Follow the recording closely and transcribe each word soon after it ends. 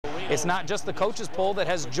It's not just the coaches poll that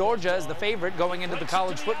has Georgia as the favorite going into the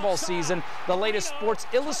college football season. The latest Sports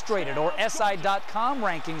Illustrated or SI.com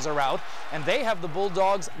rankings are out, and they have the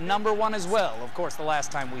Bulldogs #1 as well. Of course, the last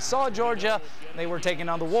time we saw Georgia, they were taking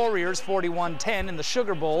on the Warriors 41-10 in the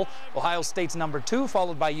Sugar Bowl. Ohio State's #2,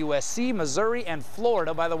 followed by USC, Missouri, and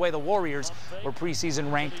Florida. By the way, the Warriors were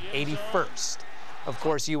preseason ranked 81st. Of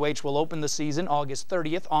course, UH will open the season August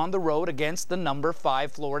 30th on the road against the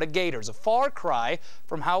 #5 Florida Gators. A far cry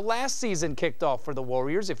from how last season kicked off for the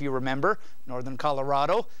Warriors, if you remember, Northern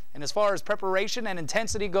Colorado. And as far as preparation and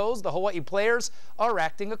intensity goes, the Hawaii players are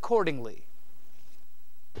acting accordingly.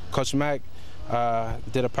 Coach Mack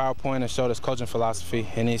did a PowerPoint and showed us coaching philosophy,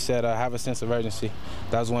 and he said have a sense of urgency.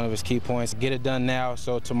 That was one of his key points. Get it done now,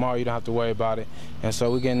 so tomorrow you don't have to worry about it. And so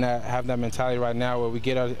we're getting have that mentality right now where we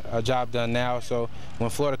get our job done now, so when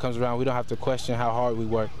Florida comes around, we don't have to question how hard we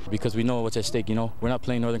work. Because we know what's at stake, you know. We're not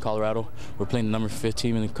playing Northern Colorado. We're playing the #5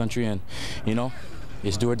 team in the country, and, you know,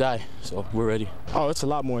 it's do or die, so we're ready. Oh, it's a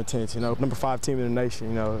lot more intense, you know. #5 team in the nation,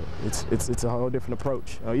 you know, it's a whole different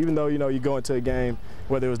approach. Even though, you know, you go into a game,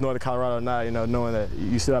 whether it was Northern Colorado or not, you know, knowing that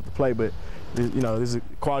you still have to play, but, you know, this is a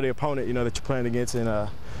quality opponent, you know, that you're playing against, and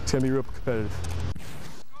it's going to be real competitive.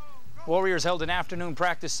 Warriors held an afternoon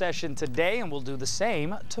practice session today and will do the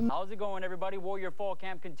same tomorrow. How's it going, everybody? Warrior Fall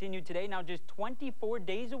Camp continued today, now just 24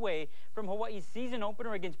 days away from Hawaii's season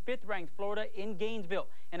opener against 5th-ranked Florida in Gainesville.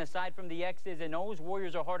 And aside from the X's and O's,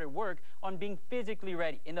 Warriors are hard at work on being physically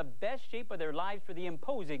ready, in the best shape of their lives for the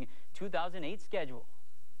imposing 2008 schedule.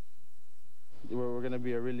 We're going to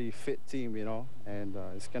be a really fit team, you know, and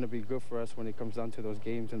it's going to be good for us when it comes down to those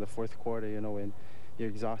games in the fourth quarter, you know, and you're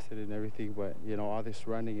exhausted and everything, but, you know, all this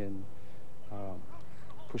running and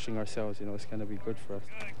pushing ourselves, you know, it's going to be good for us.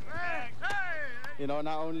 You know,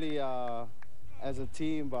 not only as a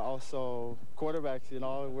team, but also quarterbacks, you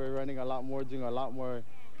know, we're running a lot more, doing a lot more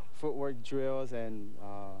footwork drills, and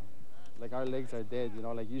like our legs are dead, you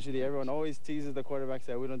know, like usually everyone always teases the quarterbacks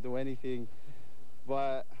that we don't do anything,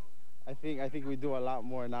 but I think we do a lot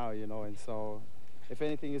more now, you know, and so if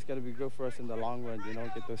anything, it's going to be good for us in the long run, you know,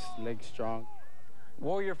 get those legs strong.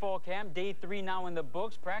 Warrior Fall Camp, day 3 now in the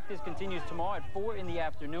books. Practice continues tomorrow at 4 in the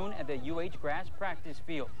afternoon at the UH Grass practice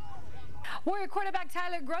field. Warrior quarterback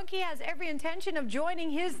Tyler Grunke has every intention of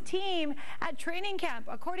joining his team at training camp.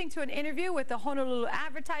 According to an interview with the Honolulu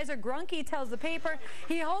Advertiser, Grunke tells the paper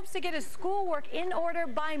he hopes to get his schoolwork in order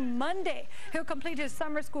by Monday. He'll complete his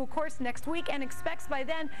summer school course next week and expects by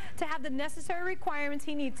then to have the necessary requirements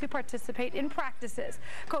he needs to participate in practices.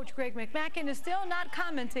 Coach Greg McMackin is still not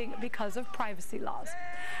commenting because of privacy laws.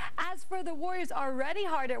 As for the Warriors already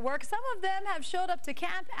hard at work, some of them have showed up to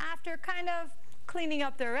camp after kind of cleaning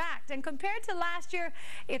up their act, and compared to last year,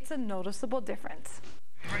 it's a noticeable difference.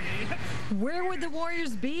 Where would the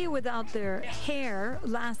Warriors be without their hair?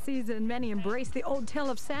 Last season, many embraced the old tale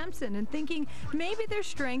of Samson and thinking maybe their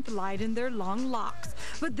strength lied in their long locks.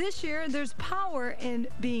 But this year, there's power in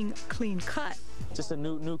being clean cut. Just a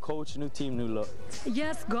new coach, new team, new look.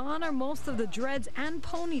 Yes, gone are most of the dreads and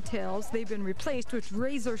ponytails. They've been replaced with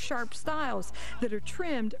razor-sharp styles that are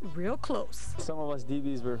trimmed real close. Some of us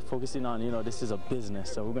DBs were focusing on, you know, this is a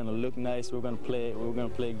business, so we're going to look nice, we're going to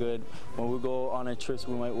play good. When we go on our trips,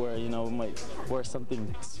 we might wear, you know, we might wear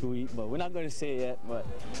something sweet, but we're not going to say it yet. But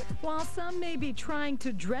while some may be trying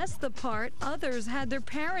to dress the part, others had their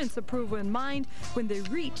parents' approval in mind when they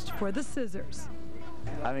reached for the scissors.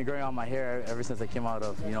 I've been growing out my hair ever since I came out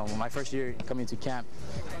of, you know, my first year coming to camp.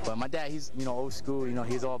 But my dad, he's, you know, old school, you know,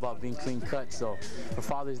 he's all about being clean cut. So for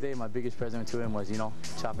Father's Day, my biggest present to him was, you know,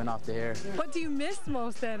 chopping off the hair. What do you miss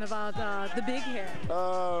most then about the big hair?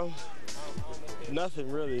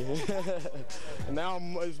 Nothing really. Now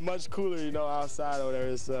it's much cooler, you know, outside or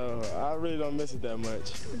whatever, so I really don't miss it that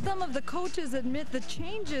much. Some of the coaches admit the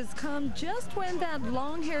changes come just when that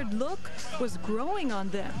long-haired look was growing on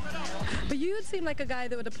them. But you would seem like a guy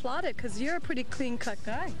that would applaud it because you're a pretty clean-cut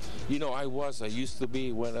guy. You know, I used to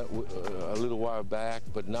be when a little while back,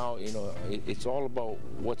 but now, you know, it's all about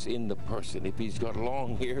what's in the person. If he's got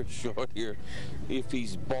long hair, short hair, if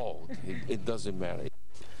he's bald, it doesn't matter.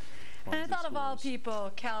 And I thought of all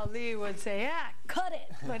people, Cal Lee would say, yeah, cut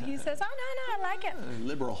it. But he says, oh, no, I like it.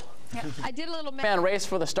 Liberal. Yeah, I did a little man race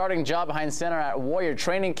for the starting job behind center at Warrior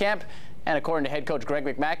training camp. And according to head coach Greg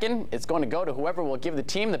McMackin, it's going to go to whoever will give the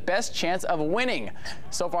team the best chance of winning.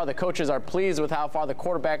 So far, the coaches are pleased with how far the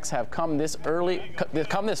quarterbacks have come this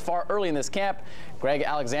far early in this camp. Greg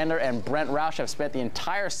Alexander and Brent Roush have spent the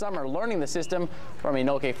entire summer learning the system from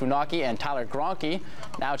Inoke Funaki and Tyler Grunke.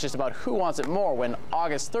 Now it's just about who wants it more when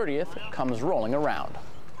August 30th comes rolling around.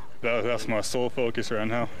 That's my sole focus right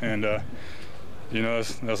now, and You know,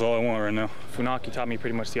 that's all I want right now. Funaki taught me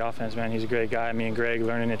pretty much the offense, man. He's a great guy. Me and Greg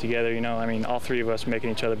learning it together, you know. I mean, all three of us making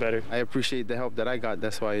each other better. I appreciate the help that I got,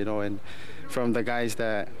 that's why, you know, and from the guys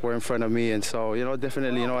that were in front of me. And so, you know,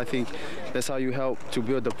 definitely, you know, I think that's how you help to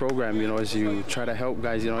build the program, you know, is you try to help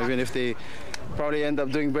guys, you know, even if they probably end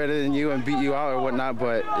up doing better than you and beat you out or whatnot,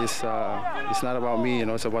 but it's not about me, you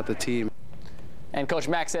know, it's about the team. And Coach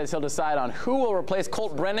Mack says he'll decide on who will replace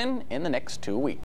Colt Brennan in the next 2 weeks.